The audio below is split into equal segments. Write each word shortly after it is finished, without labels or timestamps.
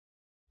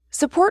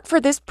Support for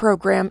this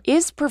program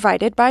is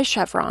provided by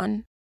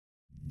Chevron.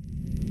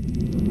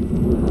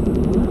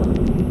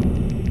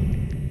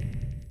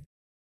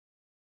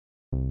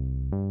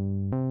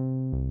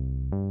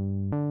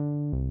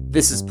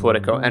 This is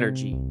Politico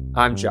Energy.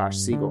 I'm Josh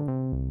Siegel.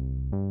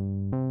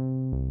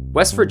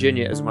 West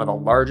Virginia is one of the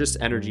largest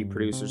energy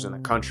producers in the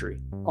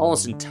country,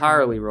 almost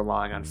entirely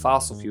relying on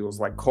fossil fuels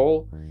like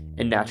coal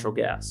and natural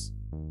gas.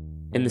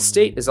 And the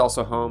state is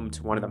also home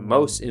to one of the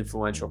most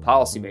influential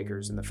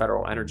policymakers in the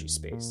federal energy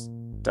space,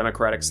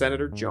 Democratic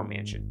Senator Joe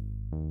Manchin.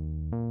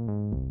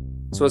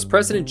 So as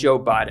President Joe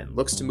Biden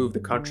looks to move the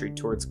country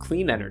towards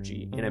clean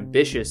energy and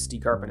ambitious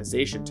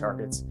decarbonization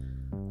targets,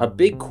 a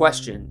big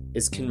question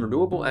is, can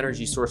renewable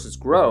energy sources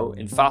grow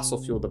in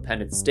fossil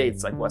fuel-dependent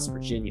states like West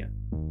Virginia?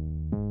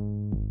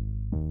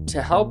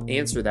 To help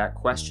answer that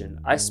question,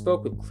 I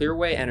spoke with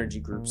Clearway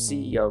Energy Group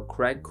CEO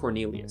Craig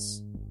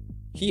Cornelius.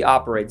 He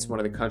operates one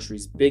of the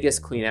country's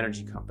biggest clean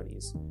energy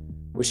companies,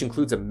 which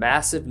includes a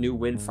massive new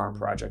wind farm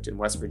project in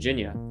West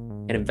Virginia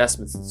and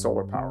investments in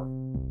solar power.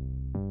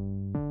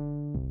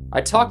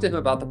 I talked to him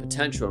about the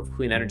potential of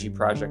clean energy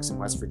projects in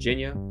West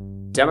Virginia,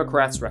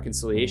 Democrats'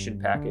 reconciliation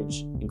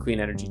package and clean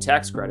energy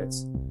tax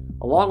credits,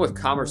 along with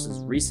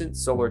Commerce's recent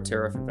solar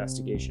tariff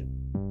investigation.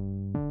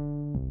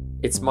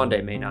 It's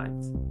Monday, May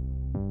 9th.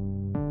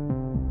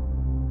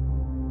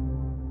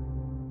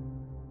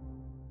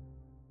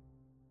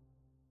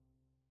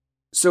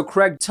 So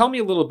Craig, tell me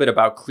a little bit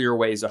about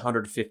Clearway's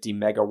 150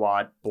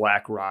 megawatt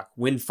Blackrock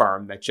wind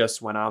farm that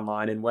just went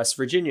online in West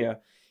Virginia.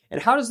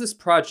 And how does this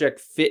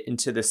project fit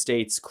into the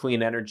state's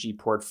clean energy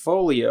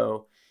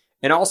portfolio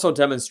and also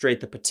demonstrate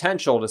the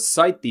potential to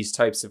site these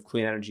types of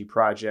clean energy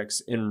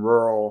projects in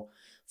rural,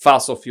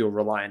 fossil fuel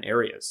reliant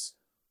areas?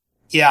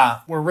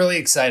 Yeah, we're really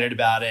excited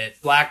about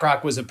it.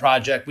 Blackrock was a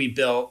project we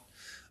built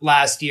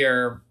last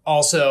year,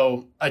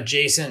 also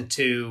adjacent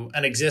to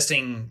an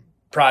existing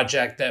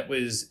project that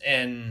was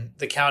in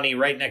the county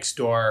right next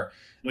door,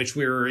 which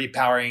we were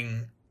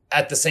repowering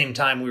at the same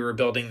time we were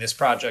building this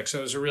project. So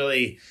it was a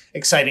really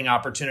exciting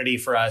opportunity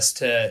for us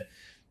to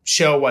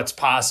show what's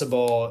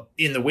possible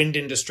in the wind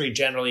industry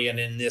generally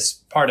and in this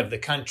part of the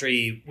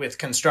country with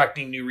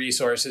constructing new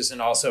resources and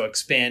also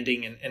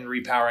expanding and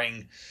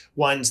repowering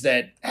ones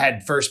that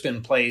had first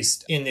been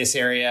placed in this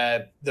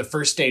area, the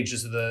first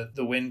stages of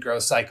the wind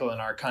growth cycle in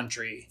our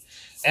country.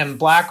 And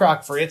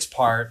Blackrock, for its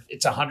part,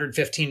 it's a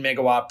 115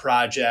 megawatt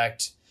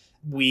project.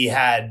 We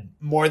had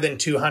more than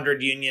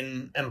 200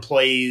 union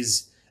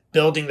employees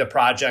building the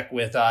project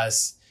with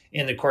us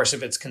in the course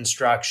of its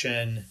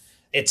construction.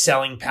 It's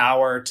selling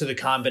power to the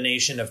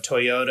combination of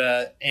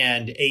Toyota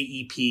and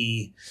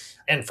AEP.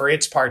 And for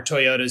its part,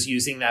 Toyota's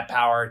using that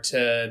power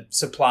to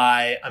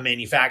supply a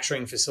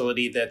manufacturing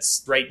facility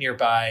that's right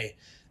nearby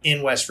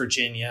in West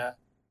Virginia.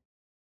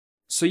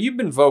 So you've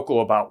been vocal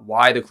about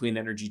why the clean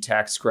energy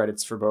tax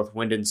credits for both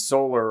wind and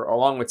solar,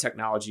 along with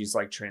technologies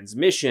like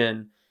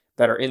transmission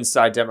that are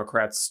inside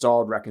Democrats'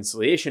 stalled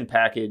reconciliation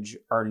package,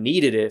 are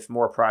needed if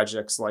more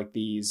projects like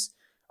these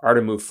are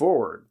to move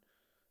forward.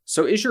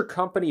 So is your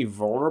company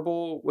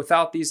vulnerable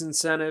without these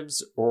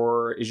incentives,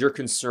 or is your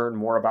concern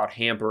more about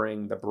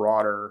hampering the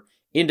broader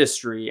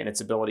industry and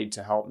its ability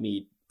to help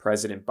meet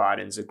President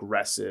Biden's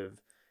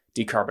aggressive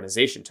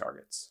decarbonization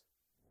targets?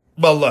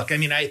 Well, look,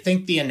 I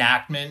think the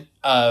enactment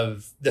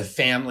of the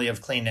family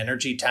of clean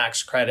energy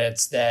tax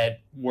credits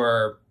that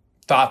were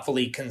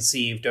thoughtfully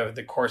conceived over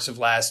the course of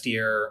last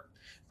year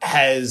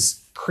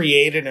has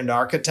created an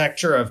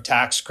architecture of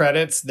tax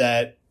credits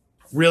that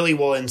really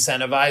will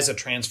incentivize a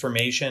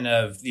transformation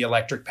of the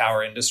electric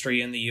power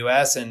industry in the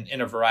U.S. and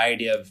in a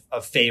variety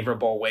of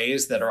favorable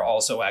ways that are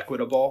also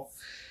equitable.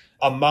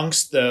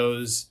 Amongst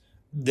those,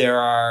 there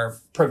are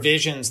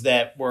provisions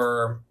that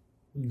were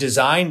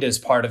designed as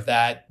part of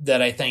that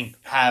I think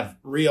have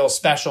real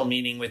special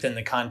meaning within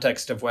the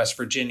context of West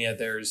Virginia.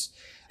 There's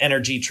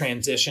energy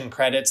transition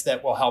credits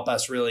that will help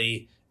us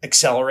really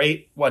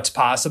accelerate what's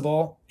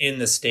possible in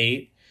the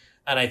state.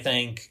 And I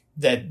think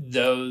that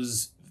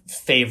those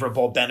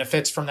favorable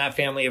benefits from that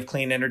family of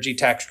clean energy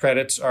tax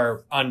credits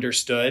are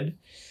understood.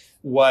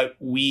 What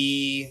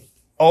we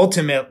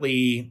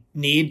ultimately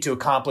need to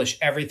accomplish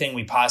everything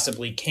we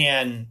possibly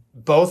can,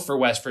 both for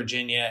West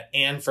Virginia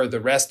and for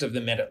the rest of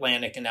the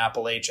Mid-Atlantic and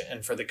Appalachia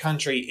and for the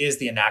country, is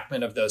the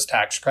enactment of those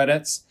tax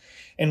credits.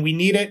 And we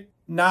need it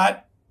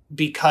not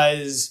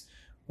because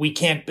we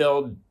can't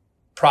build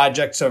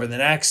projects over the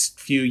next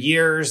few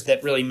years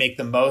that really make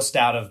the most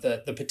out of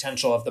the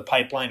potential of the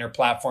pipeline or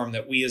platform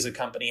that we as a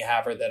company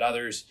have or that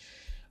others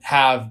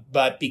have,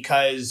 but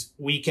because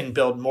we can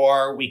build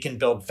more, we can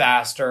build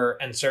faster,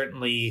 and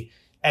certainly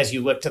as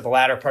you look to the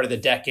latter part of the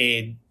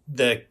decade,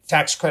 the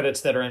tax credits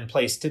that are in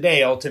place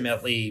today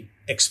ultimately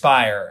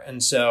expire.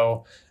 And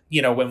so,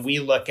 when we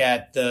look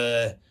at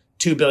the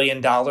 $2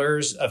 billion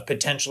of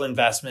potential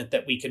investment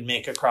that we could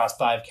make across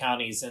 5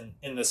 counties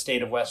in the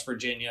state of West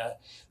Virginia,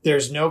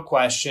 there's no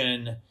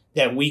question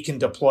that we can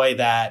deploy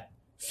that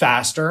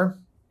faster,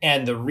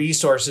 and the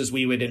resources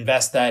we would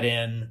invest that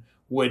in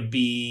would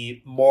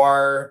be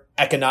more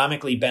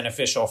economically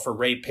beneficial for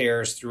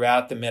ratepayers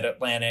throughout the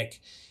Mid-Atlantic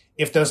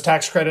if those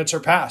tax credits are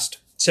passed.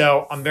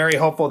 So I'm very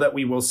hopeful that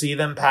we will see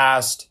them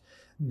passed.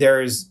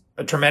 There's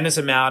a tremendous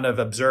amount of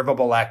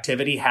observable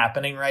activity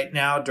happening right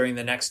now during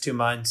the next 2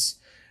 months.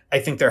 I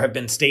think there have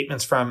been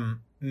statements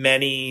from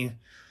many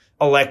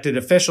elected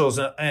officials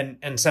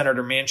and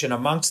Senator Manchin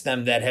amongst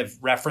them that have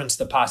referenced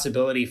the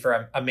possibility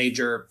for a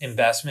major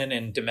investment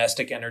in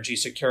domestic energy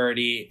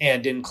security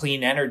and in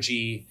clean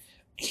energy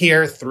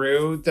here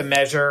through the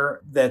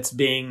measure that's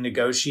being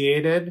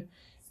negotiated.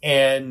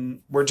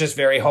 And we're just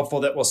very hopeful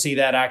that we'll see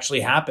that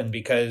actually happen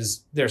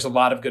because there's a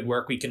lot of good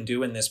work we can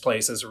do in this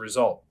place as a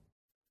result.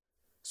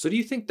 So do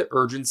you think the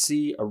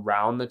urgency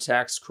around the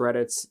tax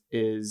credits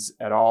is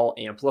at all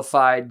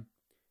amplified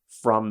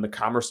from the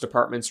Commerce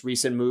Department's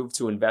recent move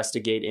to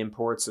investigate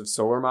imports of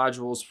solar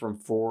modules from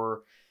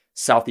 4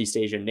 Southeast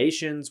Asian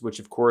nations, which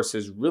of course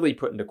has really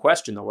put into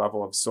question the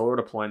level of solar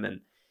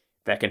deployment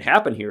that can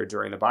happen here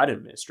during the Biden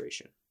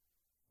administration?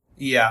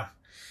 Yeah.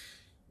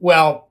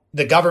 Well,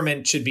 the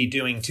government should be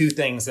doing 2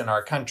 things in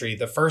our country.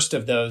 The first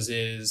of those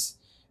is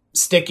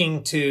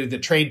sticking to the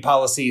trade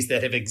policies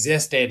that have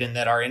existed and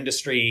that our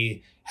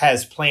industry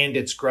has planned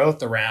its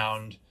growth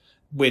around,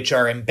 which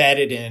are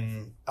embedded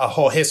in a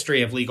whole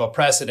history of legal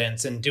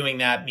precedents. And doing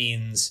that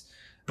means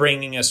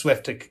bringing a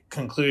swift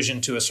conclusion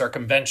to a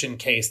circumvention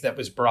case that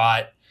was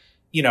brought,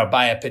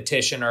 by a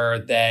petitioner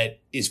that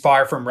is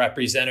far from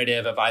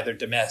representative of either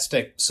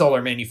domestic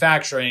solar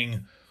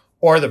manufacturing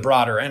or the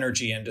broader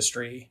energy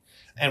industry,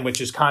 and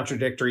which is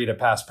contradictory to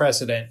past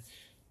precedent.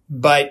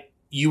 But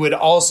you would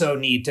also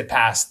need to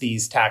pass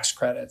these tax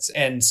credits.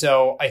 And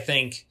so I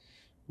think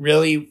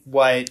really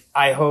what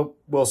I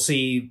hope we'll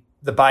see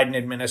the Biden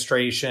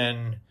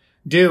administration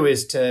do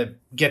is to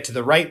get to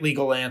the right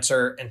legal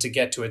answer and to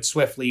get to it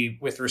swiftly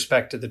with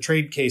respect to the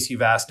trade case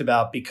you've asked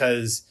about,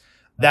 because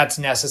that's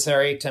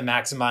necessary to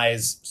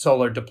maximize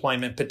solar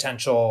deployment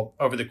potential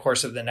over the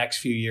course of the next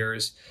few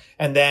years.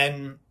 And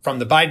then from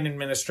the Biden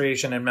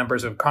administration and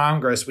members of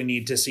Congress, we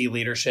need to see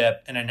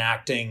leadership in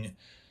enacting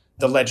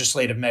the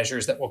legislative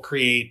measures that will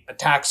create a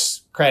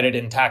tax credit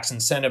and tax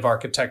incentive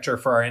architecture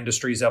for our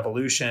industry's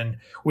evolution,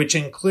 which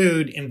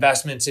include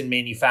investments in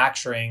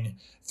manufacturing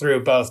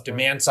through both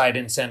demand side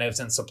incentives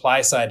and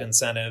supply side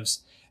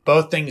incentives.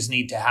 Both things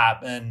need to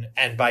happen.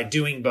 And by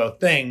doing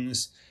both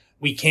things,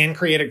 we can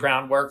create a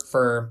groundwork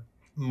for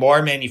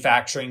more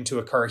manufacturing to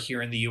occur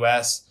here in the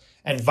U.S.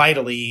 And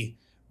vitally,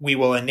 we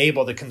will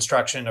enable the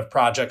construction of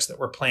projects that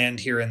were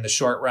planned here in the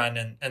short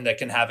run and that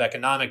can have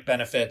economic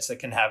benefits, that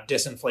can have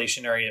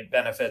disinflationary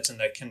benefits, and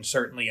that can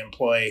certainly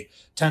employ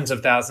tens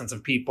of thousands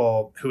of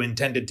people who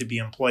intended to be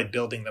employed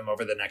building them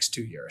over the next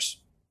 2 years.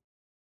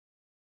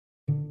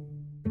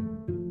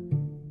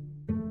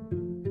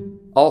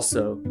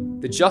 Also,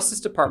 the Justice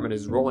Department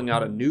is rolling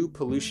out a new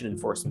pollution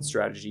enforcement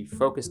strategy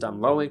focused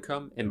on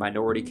low-income and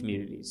minority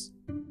communities.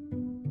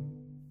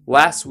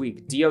 Last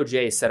week,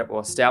 DOJ said it will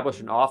establish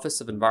an Office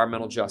of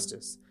Environmental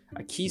Justice,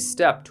 a key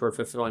step toward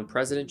fulfilling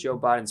President Joe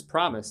Biden's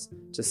promise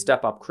to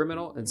step up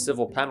criminal and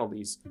civil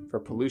penalties for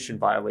pollution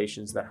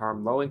violations that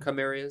harm low-income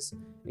areas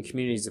and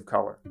communities of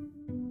color.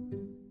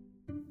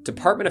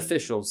 Department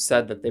officials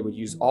said that they would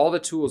use all the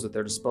tools at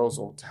their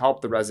disposal to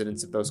help the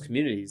residents of those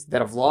communities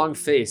that have long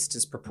faced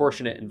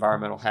disproportionate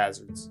environmental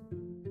hazards.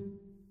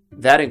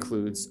 That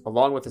includes,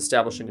 along with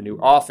establishing a new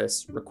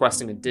office,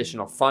 requesting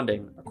additional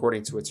funding,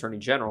 according to Attorney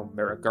General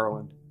Merrick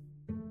Garland.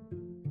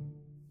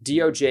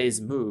 DOJ's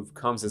move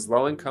comes as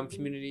low-income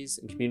communities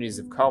and communities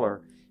of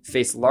color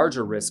face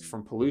larger risk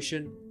from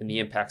pollution and the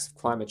impacts of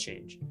climate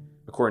change,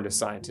 according to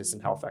scientists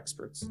and health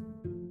experts.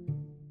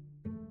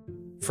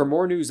 For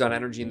more news on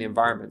energy and the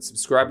environment,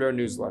 subscribe to our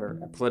newsletter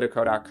at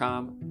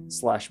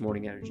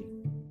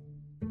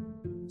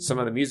politico.com/morningenergy. Some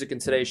of the music in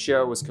today's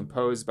show was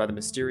composed by the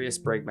mysterious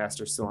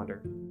Breakmaster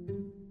Cylinder.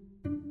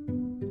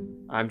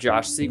 I'm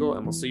Josh Siegel,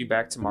 and we'll see you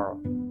back tomorrow.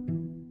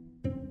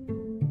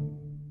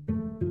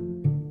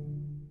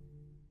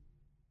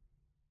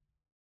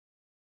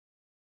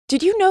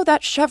 Did you know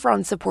that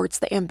Chevron supports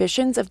the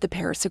ambitions of the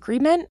Paris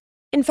Agreement?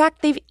 In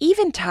fact, they've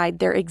even tied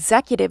their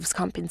executives'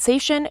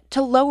 compensation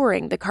to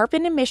lowering the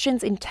carbon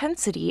emissions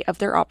intensity of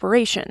their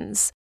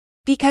operations.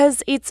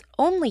 Because it's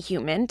only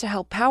human to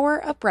help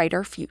power a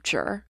brighter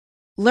future.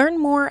 Learn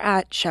more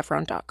at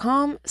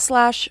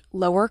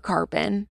chevron.com/lower carbon.